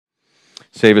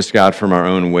Save us, God, from our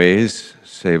own ways.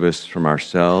 Save us from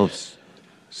ourselves.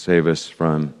 Save us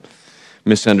from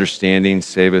misunderstanding.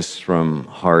 Save us from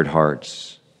hard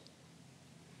hearts.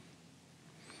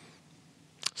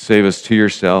 Save us to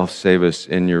yourself. Save us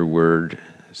in your word.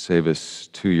 Save us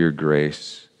to your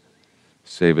grace.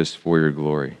 Save us for your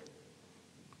glory.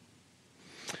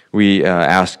 We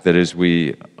ask that as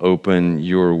we open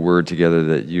your word together,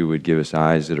 that you would give us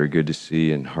eyes that are good to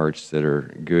see and hearts that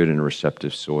are good and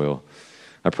receptive soil.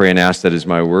 I pray and ask that as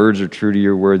my words are true to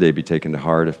your word, they be taken to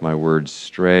heart. If my words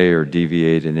stray or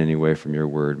deviate in any way from your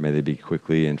word, may they be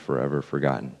quickly and forever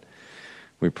forgotten.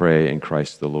 We pray in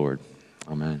Christ the Lord.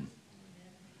 Amen.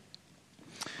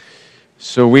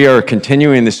 So we are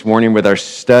continuing this morning with our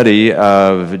study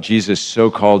of Jesus'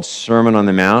 so-called Sermon on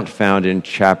the Mount, found in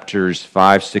chapters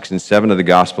 5, 6, and 7 of the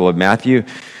Gospel of Matthew.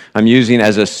 I'm using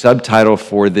as a subtitle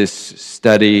for this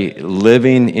study,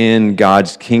 Living in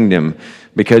God's Kingdom,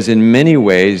 because in many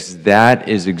ways, that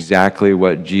is exactly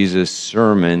what Jesus'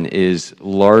 sermon is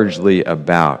largely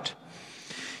about.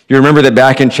 You remember that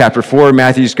back in chapter 4 of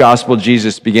Matthew's Gospel,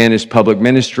 Jesus began his public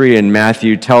ministry, and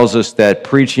Matthew tells us that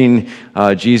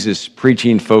Jesus'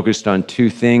 preaching focused on two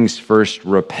things. First,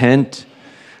 repent,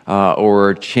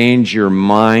 or change your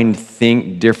mind,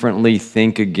 think differently,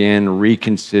 think again,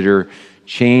 reconsider,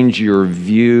 change your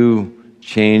view,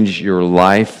 change your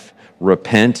life,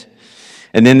 repent.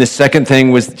 And then the second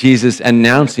thing was Jesus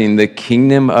announcing the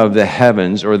kingdom of the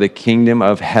heavens, or the kingdom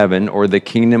of heaven, or the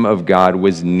kingdom of God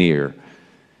was near.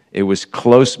 It was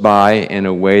close by in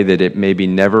a way that it maybe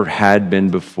never had been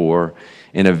before,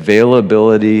 in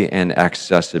availability and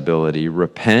accessibility.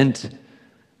 Repent,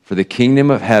 for the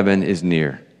kingdom of heaven is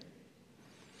near.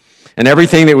 And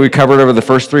everything that we covered over the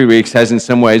first 3 weeks has in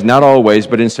some ways, not always,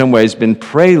 but in some ways been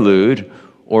prelude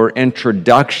or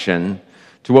introduction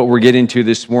to what we're getting to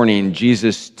this morning,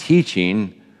 Jesus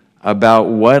teaching about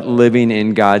what living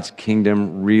in God's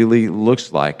kingdom really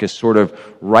looks like, a sort of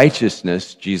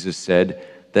righteousness, Jesus said,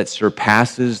 that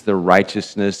surpasses the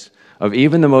righteousness of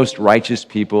even the most righteous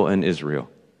people in Israel.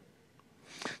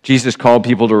 Jesus called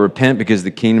people to repent because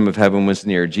the kingdom of heaven was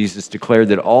near. Jesus declared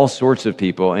that all sorts of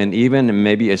people, and even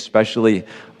maybe especially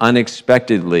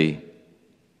unexpectedly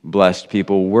blessed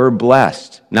people, were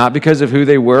blessed, not because of who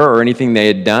they were or anything they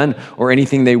had done or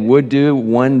anything they would do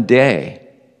one day,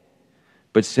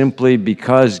 but simply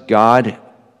because God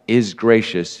is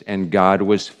gracious and God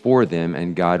was for them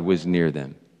and God was near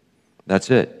them.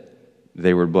 That's it.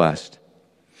 They were blessed.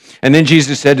 And then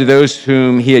Jesus said to those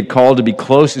whom he had called to be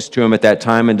closest to him at that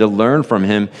time and to learn from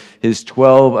him, his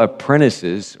 12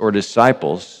 apprentices or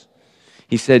disciples,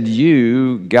 he said,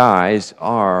 you guys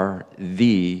are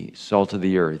the salt of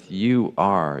the earth. You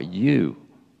are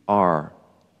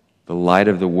the light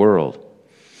of the world.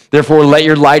 Therefore, let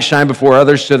your light shine before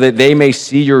others so that they may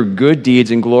see your good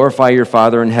deeds and glorify your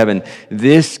Father in heaven.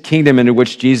 This kingdom into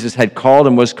which Jesus had called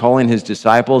and was calling his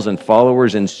disciples and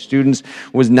followers and students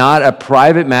was not a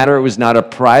private matter. It was not a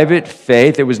private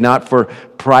faith. It was not for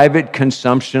private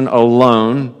consumption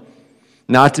alone,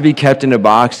 not to be kept in a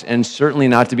box, and certainly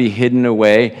not to be hidden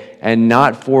away, and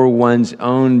not for one's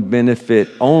own benefit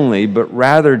only, but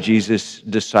rather Jesus'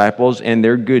 disciples and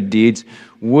their good deeds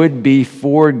would be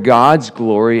for God's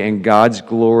glory and God's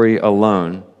glory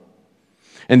alone.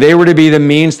 And they were to be the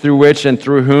means through which and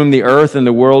through whom the earth and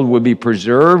the world would be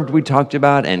preserved, we talked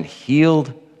about, and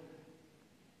healed,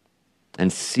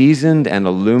 and seasoned and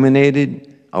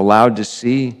illuminated, allowed to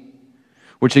see,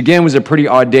 which again was a pretty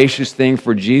audacious thing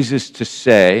for Jesus to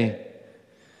say,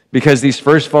 because these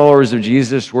first followers of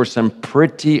Jesus were some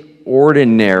pretty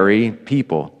ordinary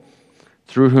people,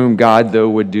 through whom God, though,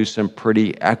 would do some pretty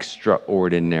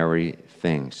extraordinary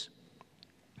things.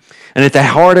 And at the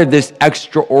heart of this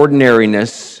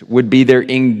extraordinariness would be their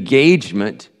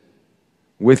engagement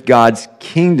with God's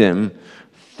kingdom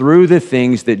through the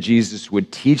things that Jesus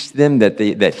would teach them,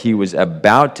 that he was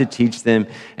about to teach them,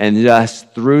 and thus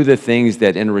through the things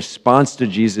that in response to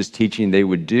Jesus' teaching they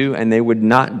would do and they would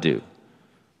not do.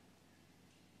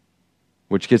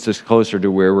 Which gets us closer to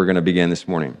where we're going to begin this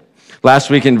morning. Last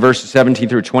week in verses 17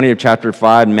 through 20 of chapter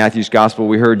 5 in Matthew's Gospel,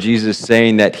 we heard Jesus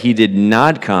saying that he did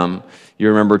not come, you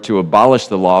remember, to abolish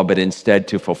the law, but instead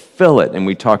to fulfill it. And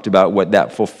we talked about what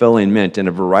that fulfilling meant in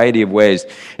a variety of ways.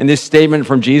 And this statement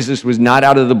from Jesus was not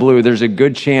out of the blue. There's a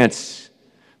good chance,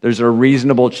 there's a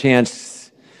reasonable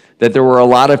chance that there were a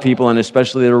lot of people, and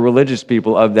especially the religious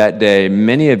people of that day,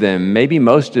 many of them, maybe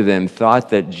most of them, thought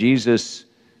that Jesus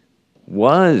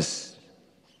was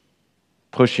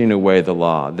pushing away the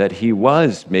law, that he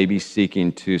was maybe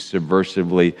seeking to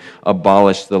subversively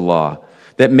abolish the law,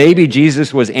 that maybe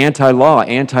Jesus was anti-law,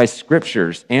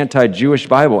 anti-scriptures, anti-Jewish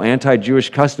Bible, anti-Jewish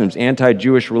customs,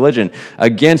 anti-Jewish religion,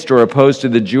 against or opposed to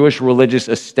the Jewish religious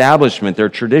establishment, their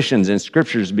traditions and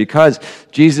scriptures, because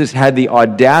Jesus had the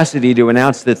audacity to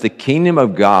announce that the kingdom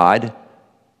of God,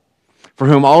 for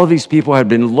whom all of these people had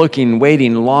been looking,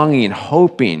 waiting, longing,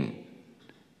 hoping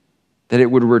that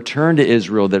it would return to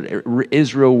Israel, that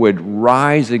Israel would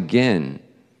rise again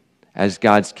as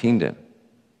God's kingdom.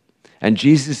 And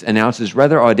Jesus announces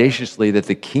rather audaciously that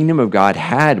the kingdom of God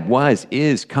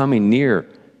is coming near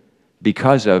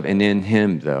because of and in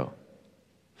him, though,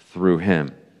 through him.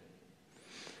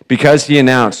 Because he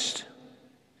announced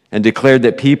and declared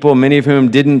that people, many of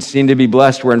whom didn't seem to be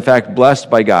blessed, were in fact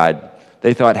blessed by God,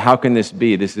 they thought, how can this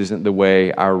be? This isn't the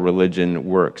way our religion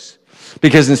works.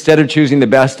 Because instead of choosing the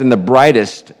best and the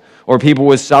brightest, or people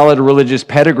with solid religious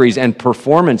pedigrees and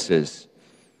performances,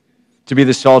 to be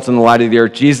the salt and the light of the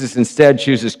earth, Jesus instead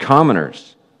chooses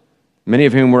commoners, many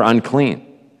of whom were unclean.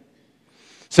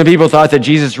 Some people thought that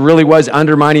Jesus really was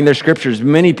undermining their scriptures.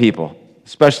 Many people,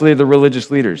 especially the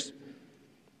religious leaders,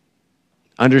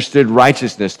 understood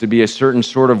righteousness to be a certain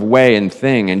sort of way and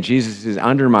thing, and Jesus is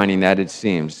undermining that, it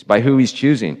seems, by who he's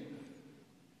choosing.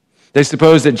 They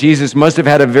supposed that Jesus must have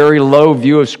had a very low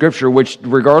view of Scripture, which,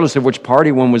 regardless of which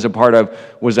party one was a part of,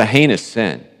 was a heinous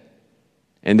sin.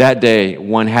 In that day,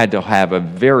 one had to have a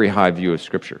very high view of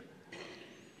Scripture.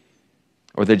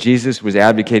 Or that Jesus was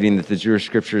advocating that the Jewish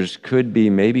Scriptures could be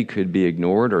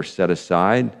ignored or set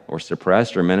aside or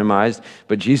suppressed or minimized.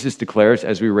 But Jesus declares,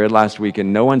 as we read last week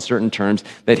in no uncertain terms,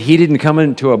 that he didn't come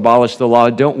in to abolish the law,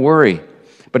 don't worry.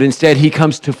 But instead, he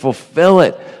comes to fulfill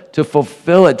it,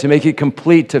 to make it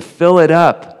complete, to fill it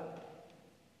up,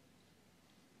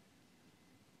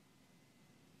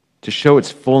 to show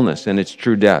its fullness and its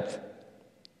true depth.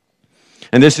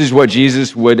 And this is what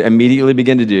Jesus would immediately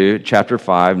begin to do. Chapter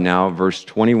 5, now verse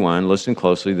 21. Listen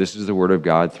closely. This is the word of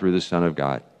God through the Son of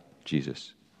God,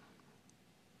 Jesus.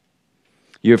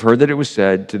 You have heard that it was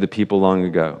said to the people long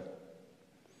ago,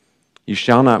 you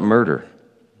shall not murder,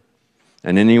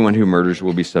 and anyone who murders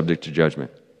will be subject to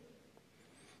judgment.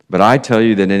 But I tell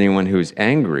you that anyone who is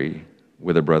angry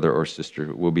with a brother or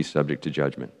sister will be subject to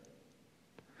judgment.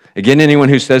 Again, anyone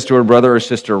who says to a brother or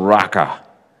sister, Raka,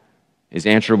 is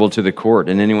answerable to the court,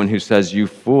 and anyone who says, you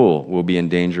fool, will be in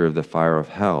danger of the fire of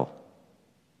hell.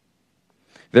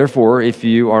 Therefore, if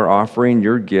you are offering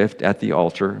your gift at the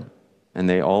altar, and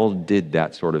they all did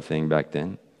that sort of thing back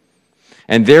then,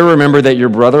 and there remember that your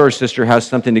brother or sister has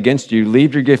something against you,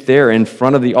 leave your gift there in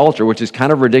front of the altar, which is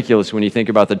kind of ridiculous when you think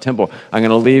about the temple. I'm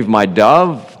going to leave my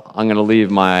dove, I'm going to leave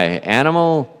my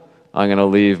animal, I'm going to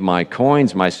leave my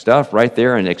coins, my stuff right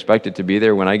there and expect it to be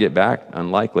there when I get back.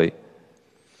 Unlikely.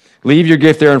 Leave your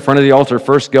gift there in front of the altar.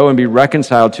 First go and be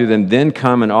reconciled to them, then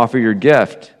come and offer your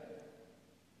gift.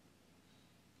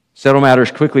 Settle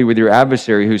matters quickly with your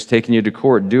adversary who's taking you to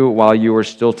court. Do it while you are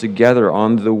still together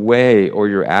on the way, or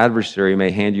your adversary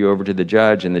may hand you over to the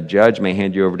judge, and the judge may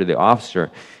hand you over to the officer,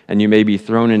 and you may be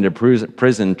thrown into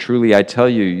prison. Truly, I tell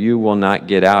you, you will not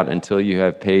get out until you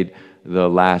have paid the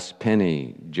last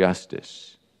penny. Justice.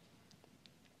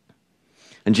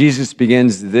 And Jesus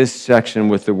begins this section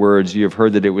with the words, you have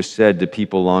heard that it was said to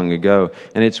people long ago.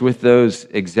 And it's with those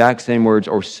exact same words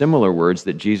or similar words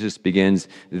that Jesus begins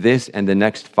this and the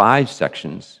next 5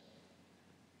 sections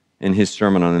in his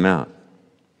Sermon on the Mount.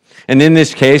 And in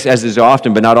this case, as is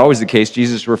often but not always the case,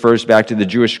 Jesus refers back to the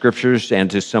Jewish scriptures and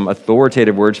to some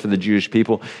authoritative words for the Jewish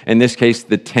people. In this case,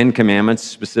 the 10 Commandments,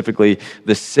 specifically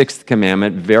the 6th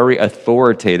commandment, very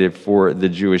authoritative for the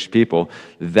Jewish people.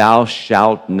 Thou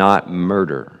shalt not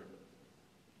murder.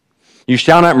 You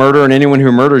shall not murder, and anyone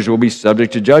who murders will be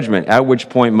subject to judgment, at which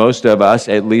point most of us,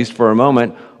 at least for a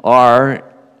moment, are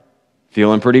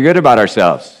feeling pretty good about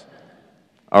ourselves.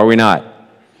 Are we not?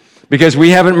 Because we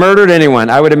haven't murdered anyone.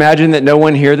 I would imagine that no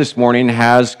one here this morning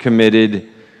has committed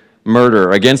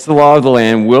murder against the law of the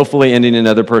land, willfully ending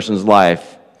another person's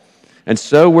life. And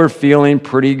so we're feeling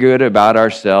pretty good about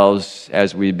ourselves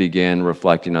as we begin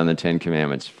reflecting on the 10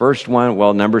 Commandments. First one,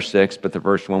 well, number 6, but the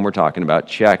first one we're talking about,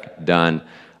 check, done.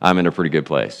 I'm in a pretty good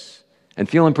place. And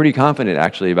feeling pretty confident,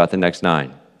 actually, about the next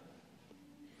 9.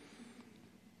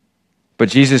 But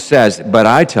Jesus says, but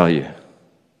I tell you.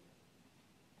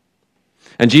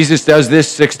 And Jesus does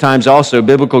this 6 times also.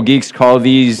 Biblical geeks call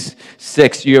these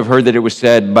 6, you have heard that it was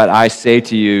said, but I say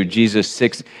to you, Jesus'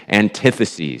 6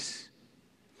 antitheses.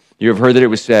 You have heard that it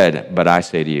was said, but I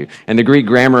say to you. And the Greek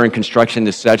grammar and construction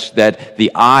is such that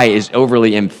the I is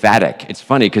overly emphatic. It's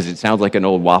funny because it sounds like an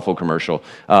old waffle commercial.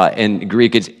 In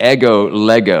Greek, it's ego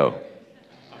lego.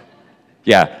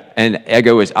 Yeah, and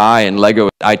ego is I, and lego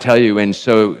is I tell you. And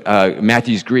so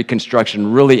Matthew's Greek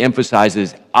construction really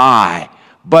emphasizes I.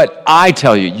 But I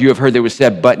tell you. You have heard that it was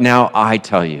said, but now I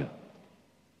tell you.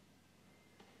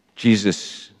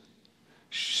 Jesus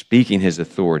speaking his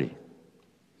authority.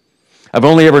 I've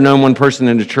only ever known one person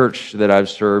in the church that I've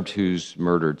served who's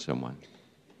murdered someone.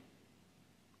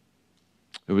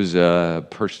 It was a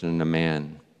person, a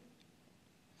man.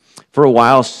 For a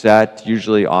while sat,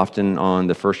 usually often on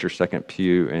the first or second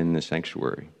pew in the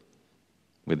sanctuary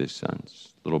with his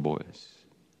sons, little boys.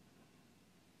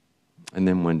 And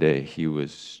then one day he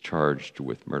was charged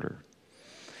with murder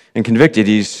and convicted.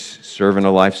 He's serving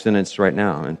a life sentence right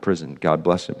now in prison. God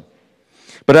bless him.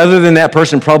 But other than that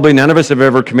person, probably none of us have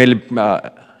ever committed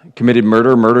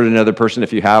murder, murdered another person.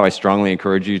 If you have, I strongly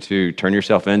encourage you to turn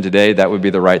yourself in today. That would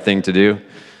be the right thing to do.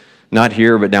 Not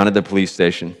here, but down at the police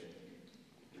station.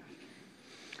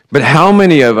 But how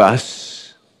many of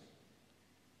us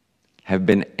have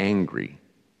been angry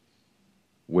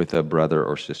with a brother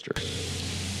or sister?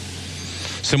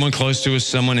 Someone close to us,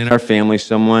 someone in our family,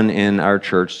 someone in our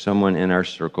church, someone in our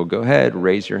circle. Go ahead,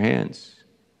 raise your hands.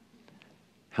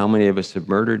 How many of us have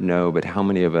murdered? No, but how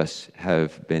many of us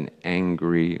have been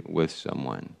angry with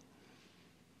someone?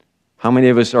 How many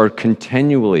of us are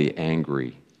continually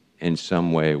angry in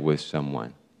some way with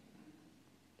someone?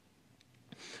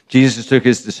 Jesus took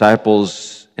his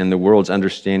disciples and the world's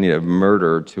understanding of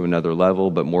murder to another level,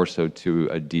 but more so to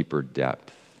a deeper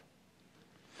depth.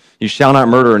 You shall not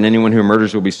murder, and anyone who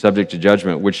murders will be subject to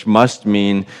judgment, which must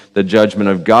mean the judgment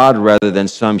of God rather than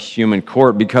some human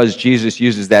court, because Jesus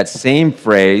uses that same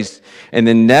phrase in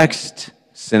the next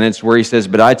sentence where he says,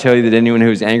 but I tell you that anyone who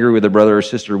is angry with a brother or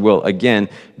sister will, again,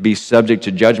 be subject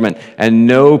to judgment. And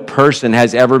no person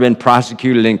has ever been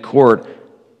prosecuted in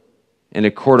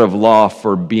a court of law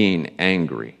for being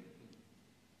angry.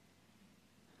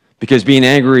 Because being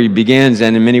angry begins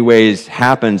and in many ways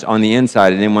happens on the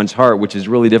inside and in one's heart, which is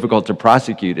really difficult to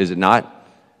prosecute, is it not?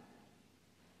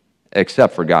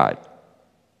 Except for God,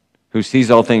 who sees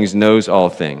all things, knows all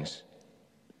things,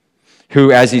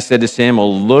 who, as he said to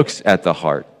Samuel, looks at the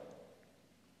heart.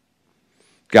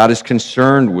 God is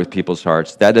concerned with people's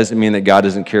hearts. That doesn't mean that God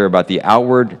doesn't care about the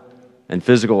outward and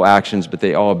physical actions, but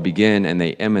they all begin and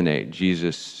they emanate.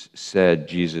 Jesus said,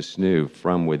 Jesus knew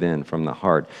from within, from the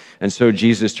heart. And so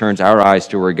Jesus turns our eyes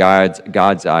to where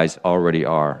God's eyes already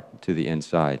are, to the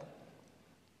inside.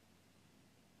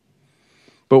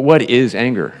 But what is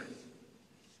anger?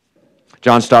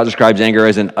 John Stott describes anger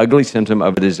as an ugly symptom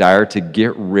of a desire to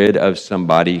get rid of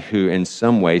somebody who in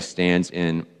some way stands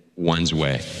in one's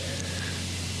way.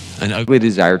 An ugly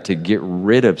desire to get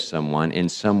rid of someone in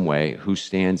some way who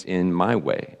stands in my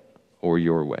way or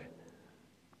your way.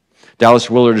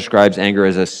 Dallas Willard describes anger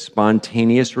as a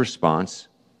spontaneous response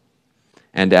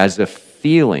and as a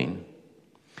feeling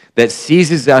that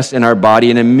seizes us in our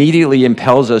body and immediately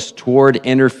impels us toward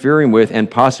interfering with and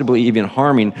possibly even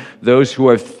harming those who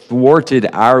have thwarted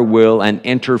our will and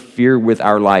interfere with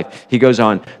our life. He goes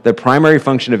on, the primary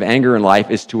function of anger in life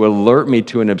is to alert me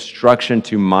to an obstruction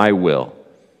to my will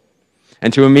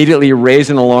and to immediately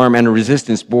raise an alarm and a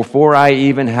resistance before I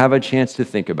even have a chance to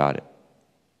think about it.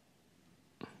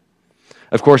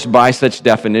 Of course, by such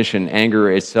definition,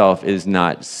 anger itself is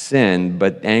not sin,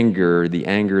 but anger, the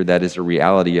anger that is a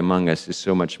reality among us, is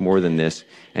so much more than this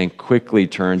and quickly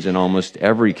turns in almost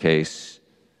every case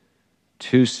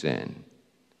to sin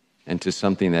and to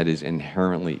something that is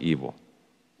inherently evil.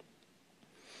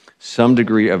 Some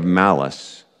degree of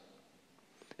malice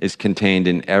is contained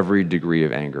in every degree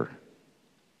of anger.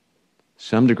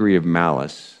 Some degree of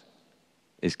malice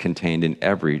is contained in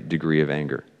every degree of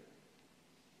anger.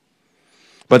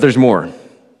 But there's more.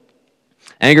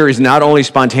 Anger is not only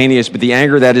spontaneous, but the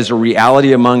anger that is a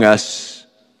reality among us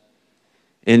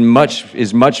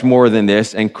is much more than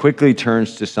this and quickly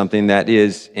turns to something that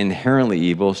is inherently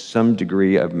evil, some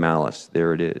degree of malice.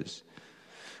 There it is.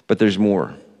 But there's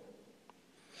more.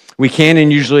 We can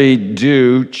and usually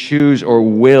do choose or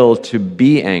will to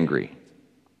be angry.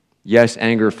 Yes,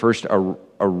 anger first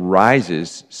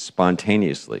arises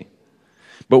spontaneously.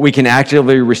 But we can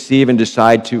actively receive and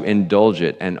decide to indulge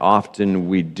it, and often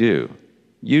we do.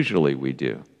 Usually we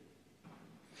do.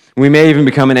 We may even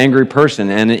become an angry person,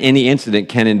 and any incident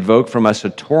can invoke from us a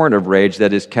torrent of rage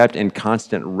that is kept in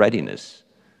constant readiness,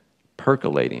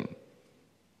 percolating,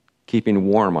 keeping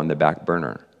warm on the back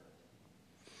burner.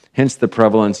 Hence the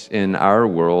prevalence in our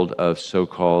world of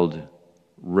so-called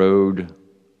road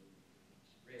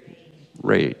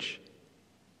rage.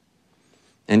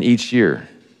 And each year,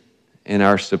 in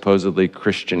our supposedly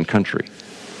Christian country,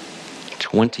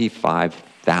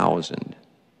 25,000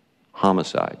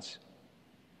 homicides,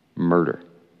 murder,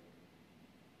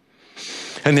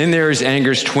 And then there is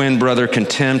anger's twin brother,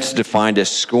 contempt, defined as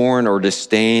scorn or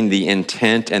disdain, the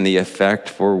intent and the effect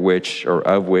for which or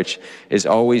of which is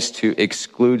always to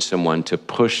exclude someone, to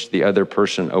push the other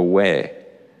person away,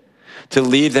 to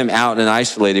leave them out and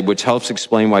isolated, which helps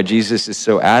explain why Jesus is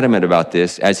so adamant about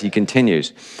this as he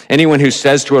continues. Anyone who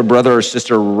says to a brother or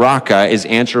sister, Raka, is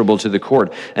answerable to the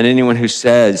court. And anyone who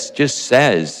just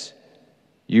says,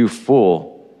 you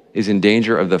fool, is in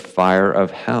danger of the fire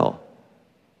of hell.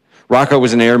 Raka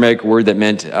was an Aramaic word that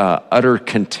meant utter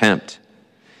contempt,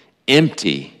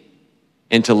 empty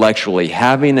intellectually,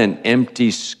 having an empty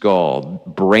skull,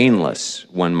 brainless,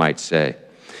 one might say.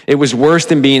 It was worse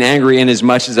than being angry in as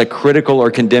much as a critical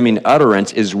or condemning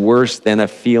utterance is worse than a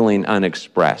feeling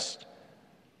unexpressed.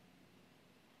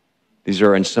 These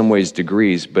are in some ways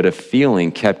degrees, but a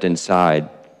feeling kept inside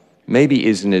maybe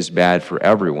isn't as bad for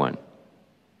everyone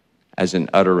as an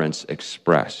utterance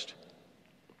expressed.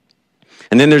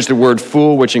 And then there's the word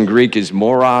fool, which in Greek is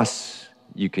moros.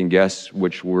 You can guess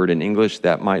which word in English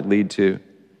that might lead to.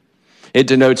 It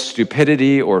denotes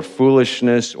stupidity or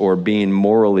foolishness or being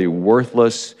morally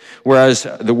worthless. Whereas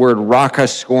the word raka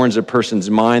scorns a person's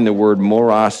mind, the word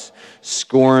moros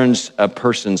scorns a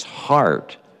person's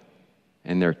heart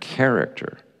and their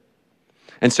character.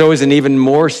 And so is an even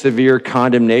more severe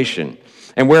condemnation.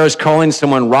 And whereas calling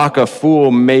someone raka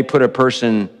fool may put a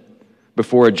person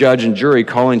before a judge and jury,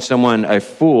 calling someone a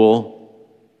fool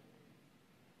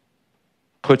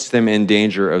puts them in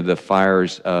danger of the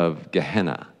fires of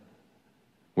Gehenna,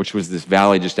 which was this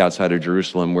valley just outside of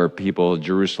Jerusalem where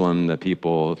the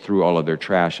people threw all of their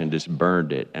trash and just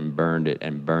burned it and burned it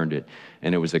and burned it.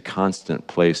 And it was a constant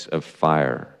place of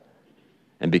fire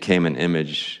and became an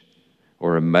image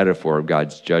or a metaphor of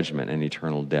God's judgment and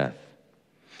eternal death.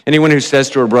 Anyone who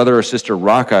says to a brother or sister,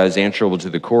 Raka, is answerable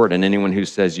to the court, and anyone who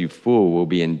says, you fool, will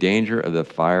be in danger of the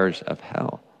fires of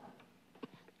hell.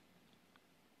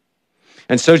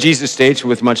 And so Jesus states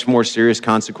with much more serious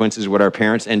consequences what our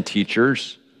parents and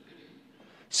teachers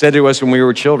said to us when we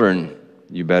were children.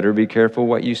 You better be careful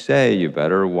what you say. You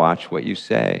better watch what you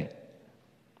say.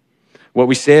 What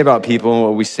we say about people and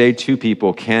what we say to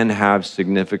people can have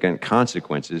significant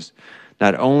consequences,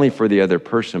 not only for the other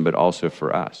person, but also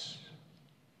for us.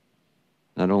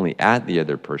 Not only at the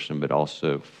other person, but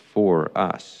also for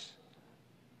us,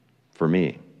 for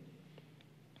me.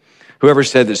 Whoever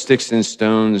said that sticks and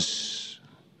stones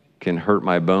can hurt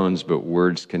my bones, but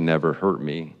words can never hurt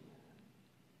me,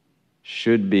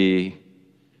 should be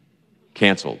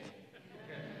canceled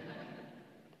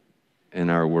in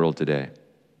our world today.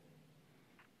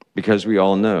 Because we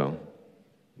all know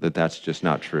that that's just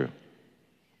not true.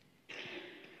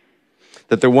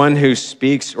 That the one who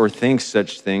speaks or thinks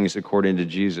such things, according to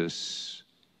Jesus,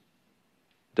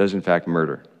 does in fact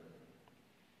murder.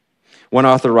 One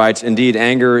author writes, indeed,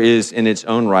 anger is in its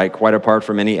own right, quite apart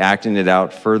from any acting it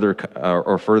out further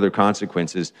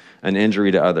consequences, an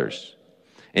injury to others.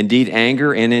 Indeed,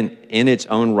 anger in its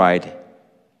own right,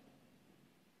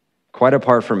 quite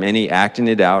apart from any acting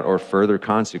it out or further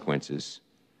consequences,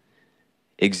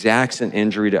 exacts an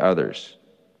injury to others.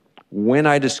 When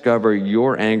I discover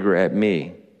your anger at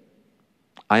me,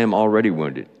 I am already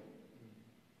wounded.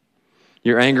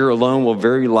 Your anger alone will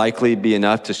very likely be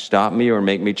enough to stop me or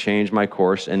make me change my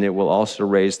course, and it will also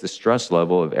raise the stress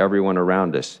level of everyone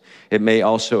around us. It may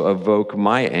also evoke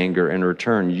my anger in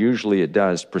return. Usually it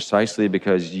does, precisely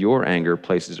because your anger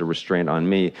places a restraint on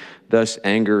me. Thus,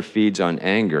 anger feeds on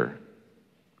anger.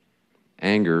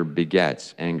 Anger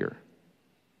begets anger.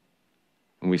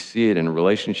 And we see it in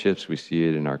relationships, we see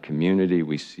it in our community,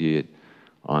 we see it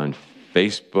on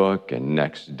Facebook and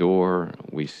next door,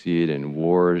 we see it in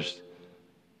wars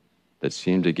that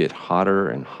seem to get hotter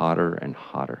and hotter and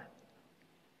hotter.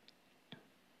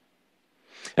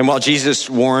 And while Jesus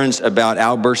warns about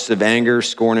outbursts of anger,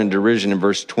 scorn, and derision in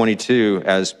verse 22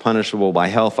 as punishable by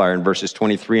hellfire, in verses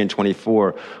 23 and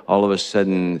 24, all of a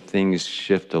sudden things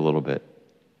shift a little bit.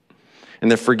 And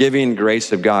the forgiving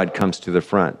grace of God comes to the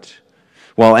front.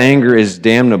 While anger is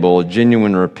damnable,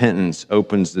 genuine repentance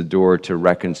opens the door to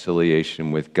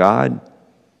reconciliation with God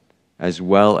as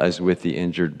well as with the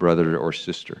injured brother or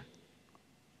sister.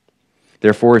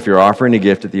 Therefore, if you're offering a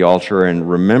gift at the altar and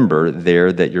remember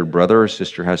there that your brother or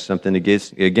sister has something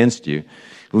against you,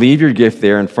 leave your gift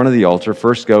there in front of the altar.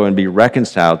 First go and be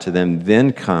reconciled to them,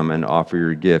 then come and offer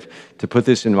your gift. To put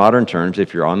this in modern terms,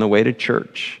 if you're on the way to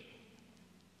church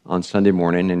on Sunday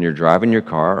morning and you're driving your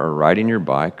car or riding your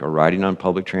bike or riding on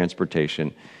public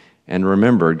transportation, and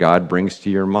remember, God brings to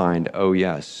your mind, oh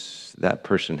yes, that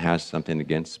person has something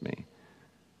against me.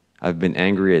 I've been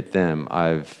angry at them.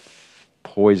 I've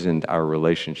poisoned our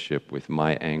relationship with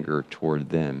my anger toward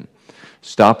them.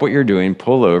 Stop what you're doing,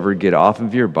 pull over, get off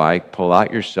of your bike, pull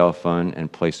out your cell phone,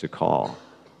 and place a call.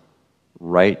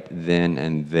 Right then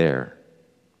and there.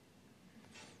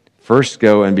 First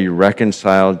go and be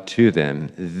reconciled to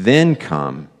them, then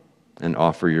come and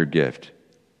offer your gift.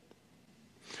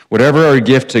 Whatever our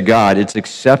gift to God, its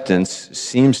acceptance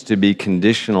seems to be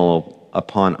conditional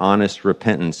upon honest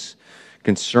repentance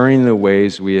concerning the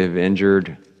ways we have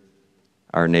injured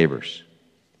our neighbors.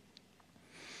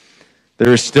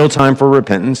 There is still time for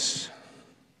repentance.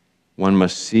 One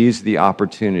must seize the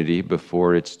opportunity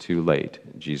before it's too late,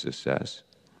 Jesus says.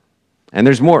 And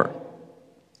there's more.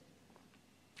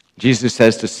 Jesus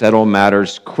says to settle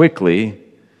matters quickly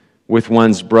with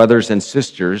one's brothers and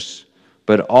sisters,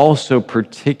 but also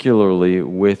particularly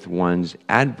with one's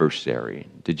adversary.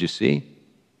 Did you see?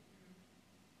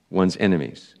 One's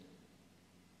enemies.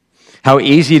 How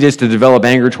easy it is to develop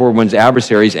anger toward one's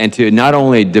adversaries and to not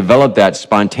only develop that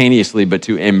spontaneously, but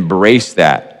to embrace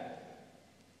that.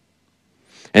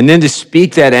 And then to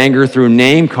speak that anger through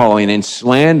name-calling and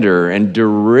slander and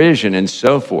derision and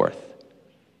so forth.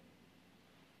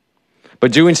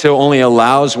 But doing so only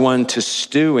allows one to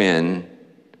stew in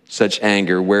such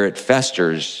anger where it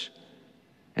festers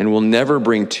and will never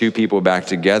bring two people back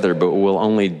together, but will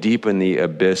only deepen the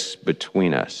abyss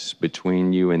between us,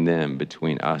 between you and them,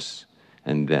 between us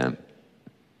and them.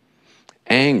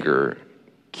 Anger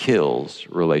kills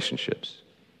relationships.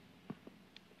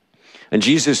 And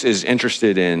Jesus is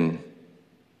interested in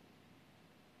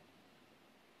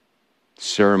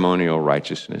ceremonial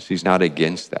righteousness. He's not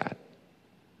against that.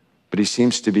 But he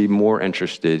seems to be more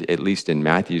interested, at least in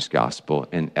Matthew's gospel,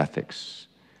 in ethics,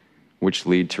 which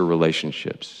lead to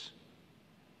relationships.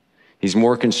 He's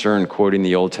more concerned, quoting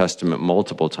the Old Testament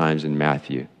multiple times in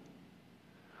Matthew,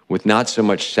 with not so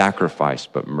much sacrifice,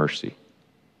 but mercy.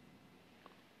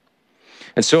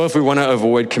 And so if we want to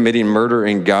avoid committing murder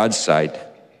in God's sight,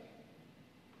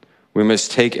 we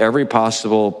must take every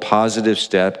possible positive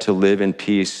step to live in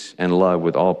peace and love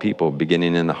with all people,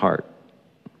 beginning in the heart.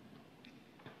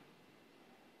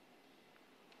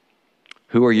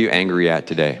 Who are you angry at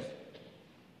today?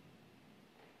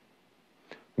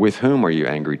 With whom are you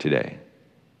angry today?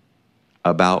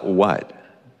 About what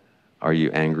are you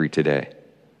angry today?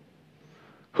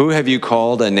 Who have you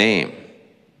called a name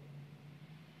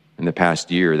in the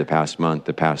past year, the past month,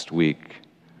 the past week,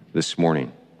 this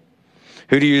morning?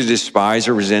 Who do you despise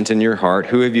or resent in your heart?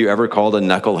 Who have you ever called a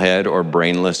knucklehead or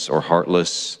brainless or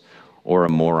heartless or a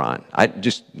moron?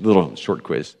 Just a little short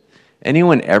quiz.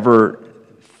 Anyone ever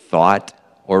thought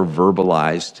or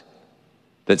verbalized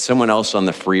that someone else on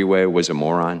the freeway was a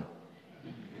moron?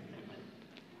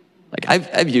 Like,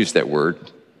 I've used that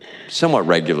word somewhat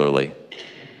regularly.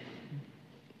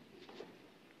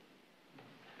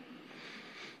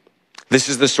 This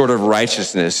is the sort of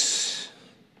righteousness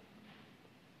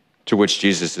to which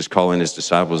Jesus is calling his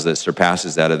disciples that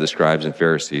surpasses that of the scribes and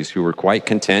Pharisees, who were quite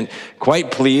content,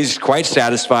 quite pleased, quite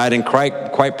satisfied, and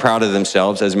quite proud of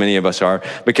themselves, as many of us are,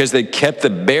 because they kept the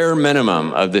bare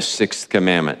minimum of the sixth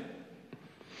commandment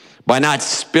by not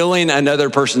spilling another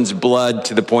person's blood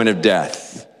to the point of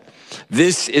death.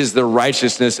 This is the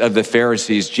righteousness of the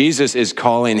Pharisees. Jesus is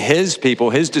calling his people,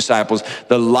 his disciples,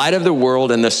 the light of the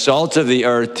world and the salt of the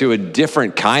earth, to a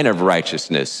different kind of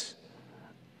righteousness.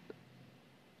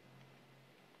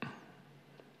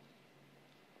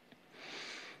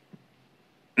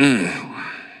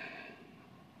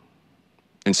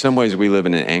 In some ways, we live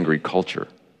in an angry culture,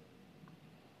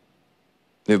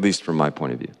 at least from my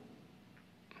point of view.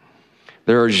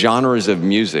 There are genres of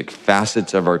music,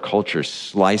 facets of our culture,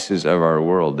 slices of our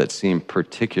world that seem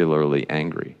particularly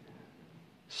angry.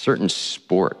 Certain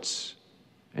sports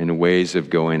and ways of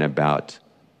going about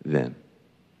them.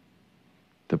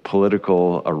 The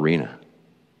political arena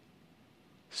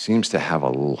seems to have a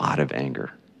lot of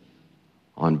anger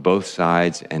on both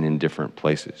sides and in different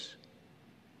places.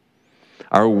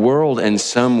 Our world in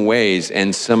some ways,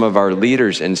 and some of our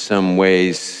leaders in some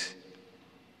ways,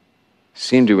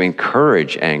 seem to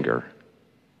encourage anger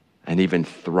and even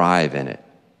thrive in it.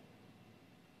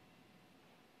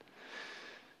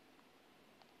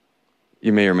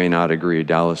 You may or may not agree,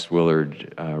 Dallas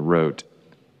Willard wrote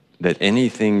that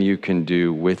anything you can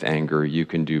do with anger, you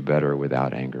can do better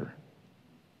without anger.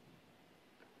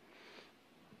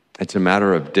 It's a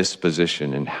matter of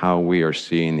disposition and how we are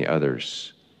seeing the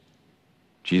others.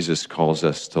 Jesus calls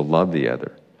us to love the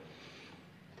other.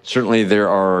 Certainly there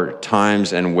are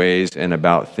times and ways and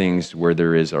about things where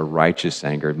there is a righteous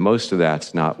anger. Most of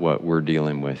that's not what we're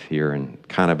dealing with here, and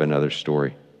kind of another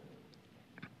story.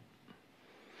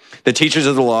 The teachers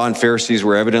of the law and Pharisees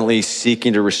were evidently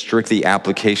seeking to restrict the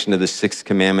application of the sixth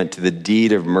commandment to the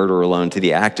deed of murder alone, to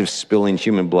the act of spilling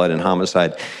human blood and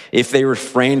homicide. If they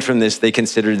refrained from this, they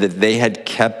considered that they had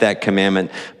kept that commandment,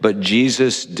 but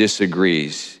Jesus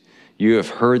disagrees. You have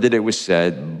heard that it was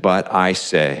said, but I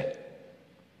say.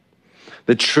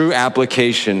 The true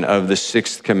application of the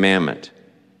sixth commandment,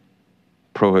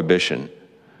 prohibition,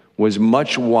 was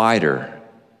much wider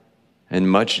and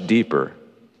much deeper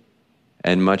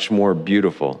and much more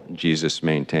beautiful, Jesus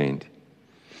maintained.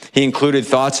 He included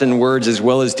thoughts and words as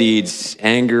well as deeds,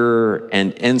 anger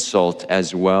and insult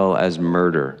as well as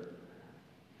murder.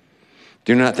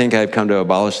 Do not think I have come to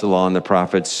abolish the law and the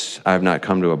prophets. I have not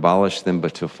come to abolish them,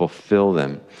 but to fulfill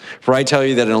them. For I tell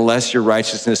you that unless your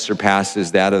righteousness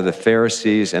surpasses that of the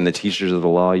Pharisees and the teachers of the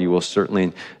law, you will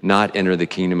certainly not enter the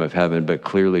kingdom of heaven. But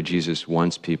clearly Jesus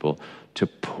wants people to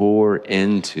pour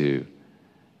into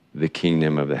the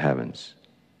kingdom of the heavens.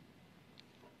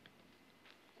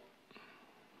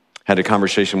 Had a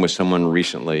conversation with someone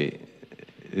recently.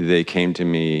 They came to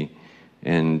me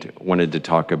and wanted to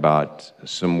talk about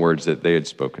some words that they had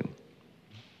spoken.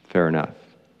 Fair enough.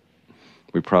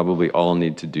 We probably all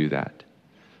need to do that,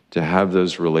 to have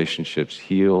those relationships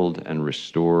healed and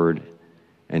restored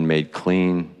and made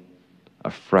clean, a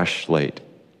fresh slate.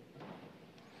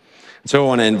 So I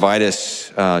want to invite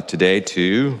us today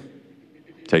to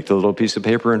take the little piece of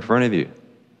paper in front of you.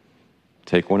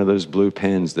 Take one of those blue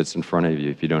pens that's in front of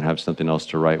you if you don't have something else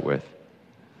to write with.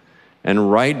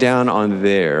 And write down on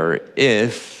there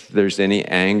if there's any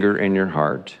anger in your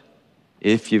heart,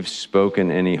 if you've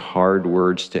spoken any hard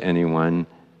words to anyone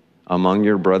among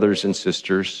your brothers and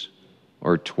sisters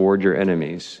or toward your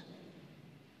enemies.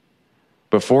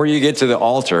 Before you get to the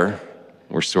altar,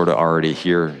 we're sort of already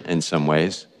here in some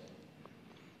ways,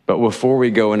 but before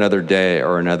we go another day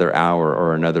or another hour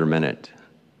or another minute,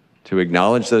 to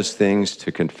acknowledge those things,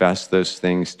 to confess those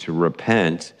things, to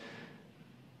repent,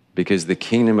 because the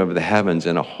kingdom of the heavens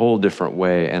in a whole different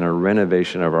way and a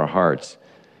renovation of our hearts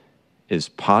is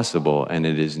possible, and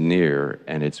it is near,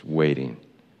 and it's waiting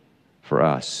for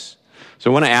us. So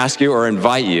I want to ask you or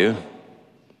invite you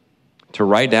to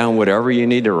write down whatever you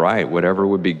need to write, whatever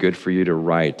would be good for you to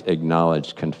write,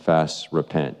 acknowledge, confess,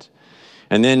 repent.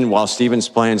 And then while Stephen's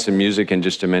playing some music in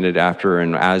just a minute after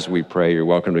and as we pray, you're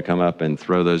welcome to come up and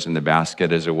throw those in the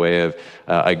basket as a way of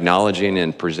acknowledging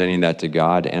and presenting that to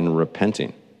God and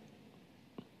repenting.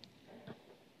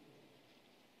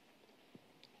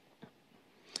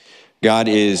 God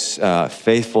is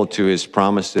faithful to his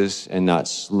promises and not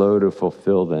slow to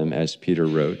fulfill them, as Peter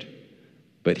wrote,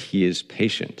 but he is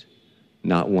patient,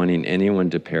 not wanting anyone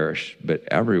to perish, but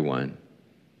everyone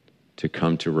to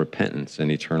come to repentance and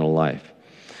eternal life.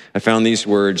 I found these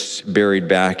words buried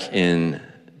back in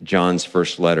John's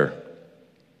first letter.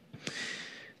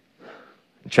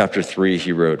 Chapter 3,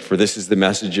 he wrote, "For this is the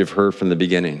message you've heard from the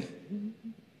beginning.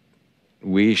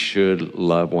 We should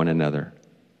love one another.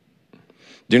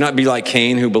 Do not be like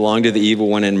Cain, who belonged to the evil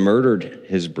one and murdered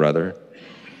his brother.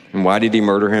 And why did he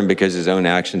murder him? Because his own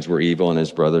actions were evil and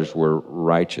his brothers were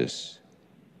righteous.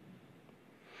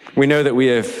 We know that we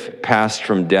have passed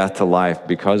from death to life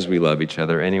because we love each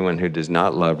other. Anyone who does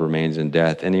not love remains in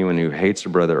death. Anyone who hates a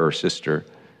brother or sister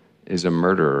is a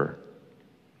murderer.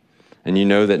 And you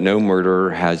know that no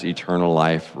murderer has eternal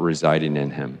life residing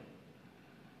in him."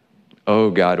 Oh,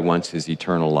 God wants his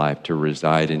eternal life to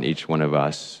reside in each one of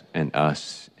us and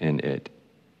us in it.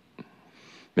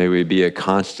 May we be a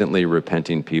constantly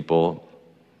repenting people,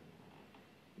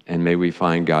 and may we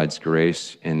find God's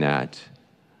grace in that,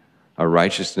 a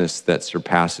righteousness that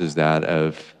surpasses that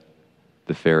of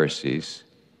the Pharisees,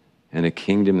 and a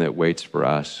kingdom that waits for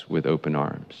us with open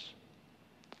arms.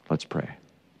 Let's pray.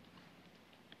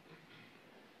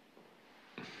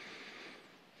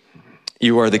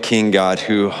 You are the King, God,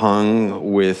 who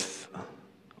hung with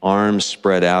arms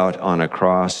spread out on a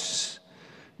cross,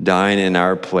 dying in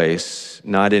our place,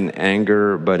 not in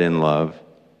anger, but in love.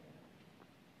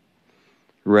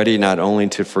 Ready not only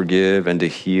to forgive and to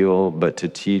heal, but to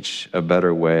teach a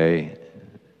better way,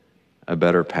 a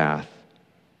better path,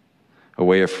 a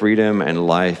way of freedom and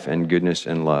life and goodness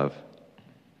and love.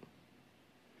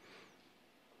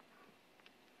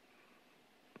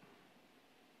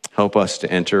 Help us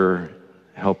to enter.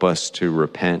 Help us to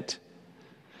repent,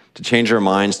 to change our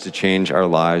minds, to change our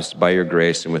lives by your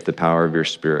grace and with the power of your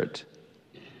Spirit.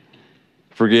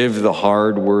 Forgive the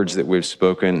hard words that we've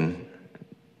spoken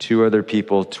to other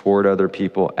people, toward other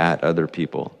people, at other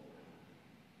people.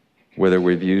 Whether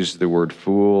we've used the word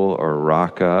fool or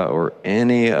raka or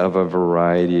any of a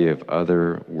variety of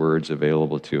other words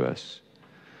available to us.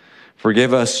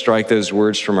 Forgive us, strike those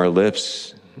words from our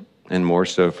lips. and more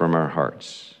so from our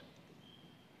hearts.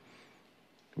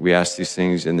 We ask these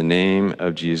things in the name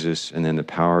of Jesus and in the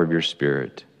power of your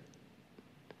Spirit.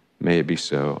 May it be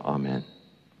so. Amen.